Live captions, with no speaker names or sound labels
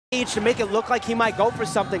to make it look like he might go for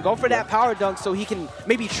something, go for that power dunk so he can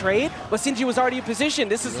maybe trade, but Sinji was already in position.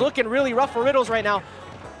 This is looking really rough for Riddles right now.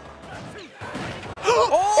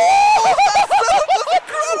 Oh!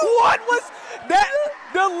 What was that?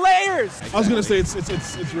 The layers! I was going to say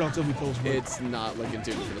it's relatively close. But it's not looking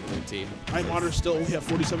too good for the blue team. Ice Water still only have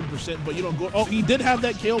 47%, but you don't go. Oh, he did have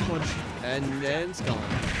that KO punch. And then it's gone.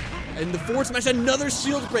 And the forward smash, another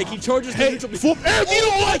shield break. He charges the neutral. Oh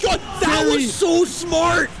my god! That was so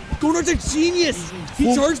smart! Gonar's a genius!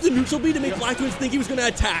 He charged the neutral B to make Black Twins think he was going to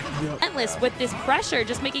attack. Relentless with this pressure,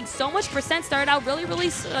 just making so much percent. Started out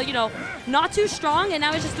really, you know, not too strong, and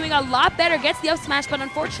now he's just doing a lot better. Gets the up smash, but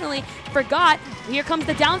unfortunately forgot. Here comes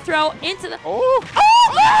the down throw into the. Oh!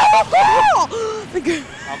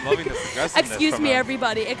 I'm loving this aggressiveness. Excuse me,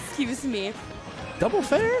 everybody. Excuse me. Double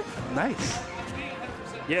fair? Nice.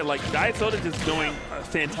 Yeah, like Diet Soda just doing a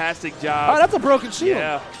fantastic job. Oh, that's a broken shield.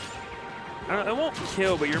 Yeah. It won't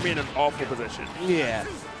kill, but you're in an awful position. Yeah.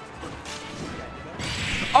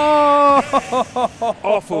 Oh!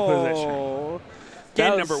 Awful position.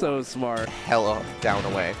 That was so smart. Hella down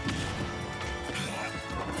away.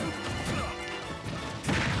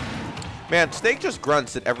 Man, Snake just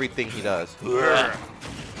grunts at everything he does.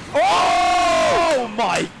 Oh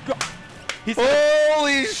my god!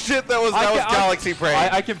 Holy shit, that was Galaxy Brain.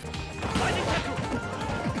 I can.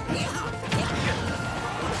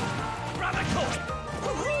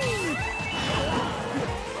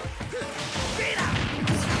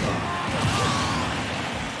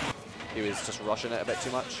 He was just rushing it a bit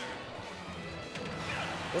too much.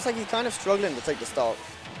 Looks like he's kind of struggling to take the start.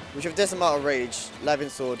 Which with this amount of rage, Levin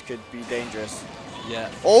Sword could be dangerous. Yeah.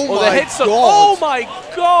 Oh my god! Oh my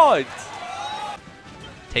god!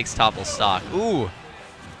 Takes topple stock. Ooh.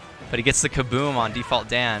 But he gets the kaboom on default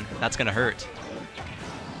Dan. That's going to hurt.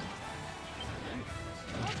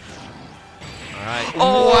 All right.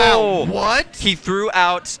 Oh, wow. What? He threw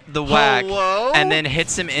out the whack Hello? and then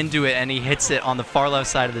hits him into it, and he hits it on the far left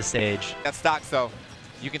side of the stage. That's stock, so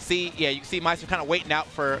you can see, yeah, you can see Meister kind of waiting out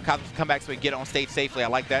for Cosmos to come back so he can get on stage safely. I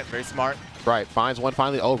like that. Very smart. Right, finds one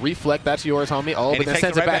finally. Oh, reflect, that's yours, homie. Oh, And but he then takes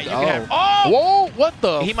sends it it right back. back. Oh. Whoa, what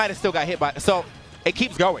the? He might have still got hit by, so it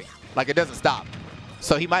keeps going. Like, it doesn't stop.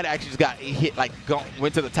 So he might have actually just got hit, like,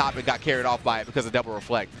 went to the top and got carried off by it because of double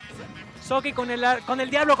reflect. Soki con el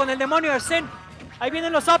diablo, con el demonio, Arsene. Ahí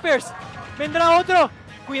vienen los uppers. Vendrá otro.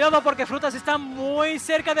 Cuidado porque Frutas está muy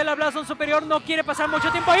cerca de la Blazon superior. No quiere pasar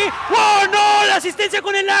mucho tiempo ahí. ¡Oh, no! La asistencia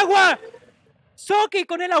con el agua. Soki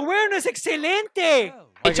con el awareness. Excelente.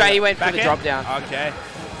 He went for the drop down. Okay.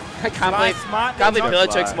 I can't believe Pillar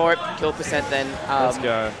Choke's more kill percent than Let's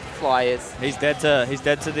go. Fly is. He's dead to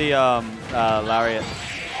the lariat.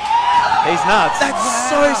 He's nuts. That's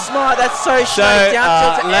so smart. That's so straight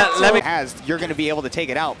down tilt. You're going to be able to take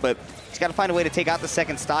it out, but he's got to find a way to take out the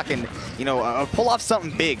second stock and, you know, pull off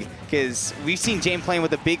something big, because we've seen James playing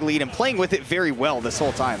with a big lead and playing with it very well this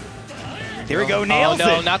whole time. There we go, nails it.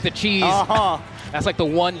 Oh no, not the cheese. That's like the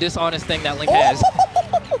one dishonest thing that Link has.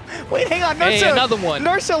 Wait, hang on, Norso. Hey, another one.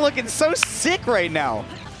 Norso looking so sick right now.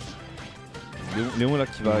 Léon là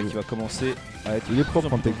qui va commencer à être. Il est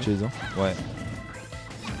propre en tech chase, hein. Ouais.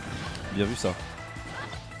 Bien vu ça.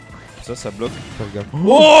 Ça bloque.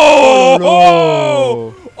 Oh!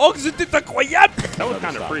 Oh! Oh, c'était incroyable! That was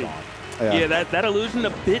kind of free. Yeah, that illusion a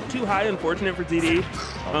bit too high, unfortunate for ZD.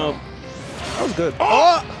 That was good.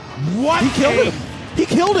 Oh! What? He killed him. He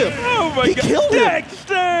killed him. Oh my god. He killed him.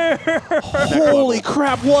 Dexter! Holy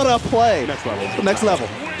crap, what a play. Next level. Next level.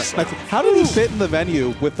 How did he fit in the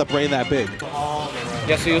venue with the brain that big?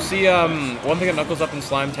 Yeah, so you'll see one thing that Knuckles Up and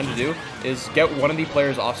Slime tend to do is get one of the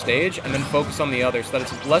players off stage and then focus on the other so that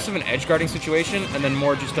it's less of an edge guarding situation and then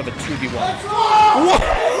more just of a 2v1. What?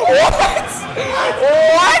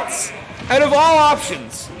 What? Out of all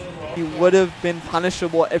options. He would have been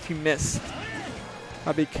punishable if he missed.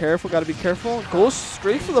 Gotta be careful. Goes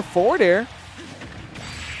straight for the forward air.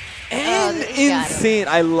 And insane.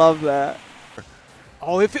 I love that.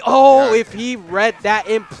 Oh, if he read that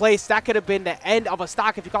in place, that could have been the end of a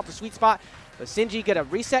stock if he caught the sweet spot. But Sinji get a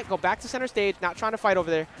reset, go back to center stage, not trying to fight over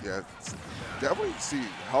there. Yeah, definitely see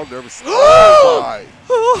how nervous. Oh my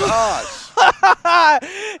gosh.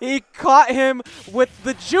 He caught him with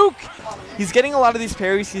the juke. He's getting a lot of these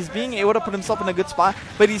parries. He's being able to put himself in a good spot,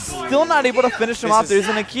 but he's still not able to finish him off. There's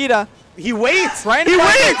an Akita. He waits. He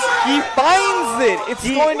waits. He finds it. It's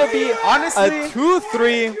going to be honestly a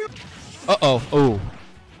 2-3. Uh-oh. Oh.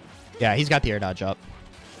 Yeah, he's got the air dodge up.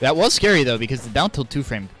 That was scary, though, because the down tilt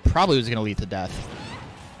 2-frame probably was going to lead to death.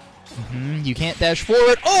 You can't dash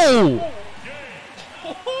forward. Oh!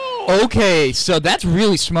 Okay, so that's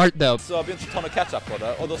really smart though. Så jeg begynte å ta noe ketchup på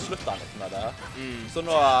det, og da sluttet han litt med det. Så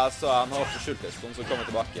nå så han har også skjultest, så kommer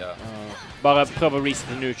tilbake. Bare prøv å reset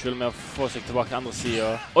neutral med å få seg tilbake andre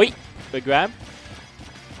siden. Oi, big grab.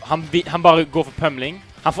 Han bare går for pummeling.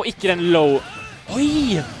 Han får ikke den low.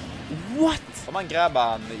 Oi! What? Om han grabber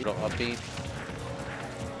han i beat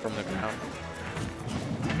from the ground.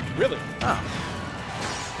 Really?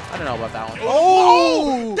 I don't know about that one.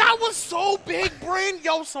 Oh! That was so big brain!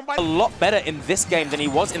 Yo, somebody... A lot better in this game than he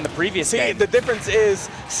was in the previous game. The difference is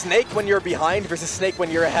Snake when you're behind versus Snake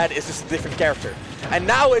when you're ahead is just a different character. And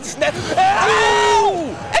now it's...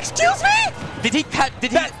 Oh! Excuse me?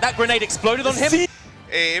 That grenade exploded on him?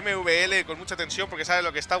 MVL con mucha tensión porque sabe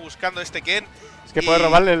lo que está buscando este Ken. Es que puede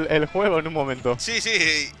robarle el juego en un momento. Sí,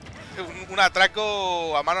 sí. Un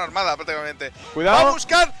atraco a mano armada prácticamente. Cuidado. Va a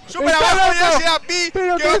buscar super abajo ya sea Pi que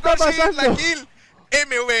va a conseguir la kill.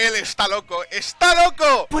 MVL está loco, está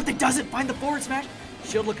loco. But it doesn't find the forward smash.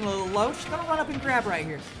 Shield looking a little low. She's gonna run up and grab right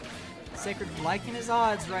here. Sacred liking his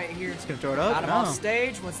odds right here. He's gonna throw it up. Got him off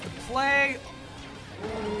stage. Wants to play.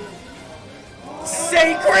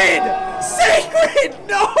 Sacred! Sacred!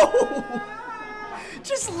 No!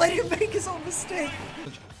 Just let him make his own mistake.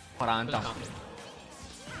 40.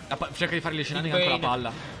 Cerca di fare le scenariche con la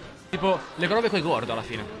palla. Tipo, le robe coi gordo alla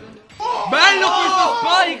fine. Bello questo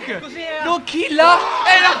spike! Non killa!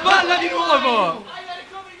 E la palla di nuovo!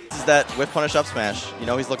 This is that whip punish up smash. You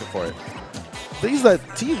know he's looking for it. The thing is that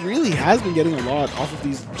T really has been getting a lot off of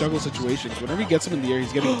these juggle situations. Whenever he gets him in the air,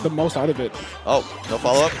 he's getting the most out of it. Oh, no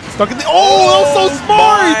follow-up? Stuck in the... Oh, that was so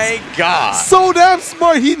smart! My God! So damn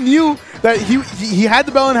smart. He knew that he had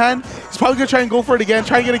the bell in hand. He's probably going to try and go for it again,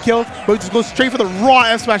 try and get a kill, but he just goes straight for the raw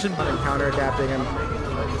F smash. And counter-adapting him.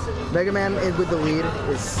 Megaman with the lead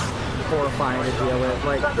is horrifying to deal with.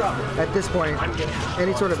 Like, at this point,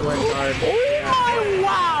 any sort of blend guard. Oh,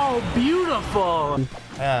 wow! Beautiful!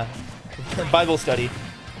 Yeah. Bible study.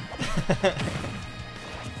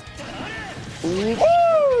 Ooh,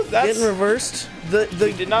 that's getting reversed. The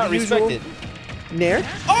did not respect it. Nair.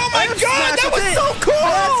 Oh my God, that was so cool!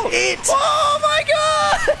 That's it. Oh my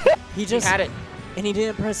God! He just had it, and he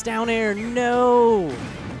didn't press down air. No.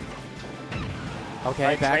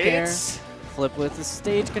 Okay, back air. Flip with the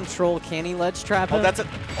stage control. Can he ledge trap him? Oh, that's it.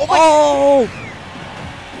 Oh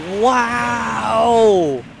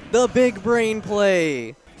wow! The big brain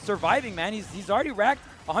play. Surviving, man. He's already racked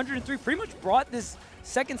 103. Pretty much brought this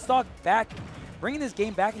second stock back, bringing this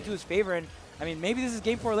game back into his favor. And I mean, maybe this is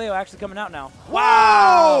game 4 Leo actually coming out now.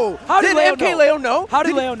 Wow! How did MK Leo know? How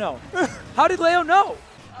did Leo know? How did Leo know?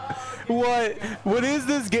 What is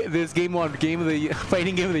this game? This game on game of the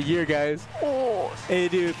fighting game of the year, guys. Oh. Hey,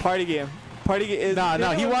 dude, party game. Party game is nah.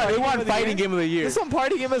 He won fighting game of the year. This one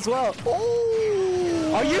party game as well.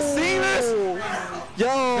 Oh. Are you seeing this?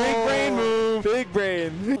 Yo, big brain move. Big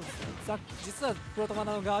brain. 実はプロトマ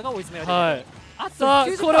ナの側が追い詰めはられている。さあ、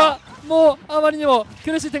これはもうあまりにも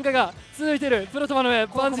苦しい展開が続いているプロトマの上、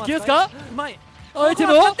バンズ切れますか？うまい。相手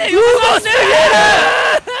のうわ、すげ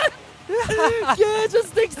え！芸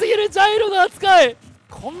術的すぎるジャイロの扱い。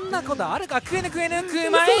こんなことあるか？食えぬ食えぬ食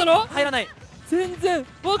うまい。そうだろ？入らない。全然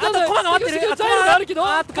わかんない。あとコマが待ってる。ジャイロがあるけど、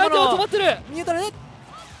回転は止まってる。ニュートラルで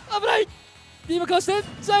危ない。ビームかわして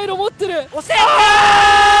ジャイロ持ってる。押せ！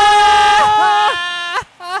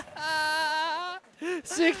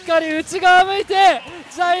しっかり内側向いて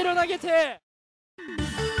ジャイロ投げて。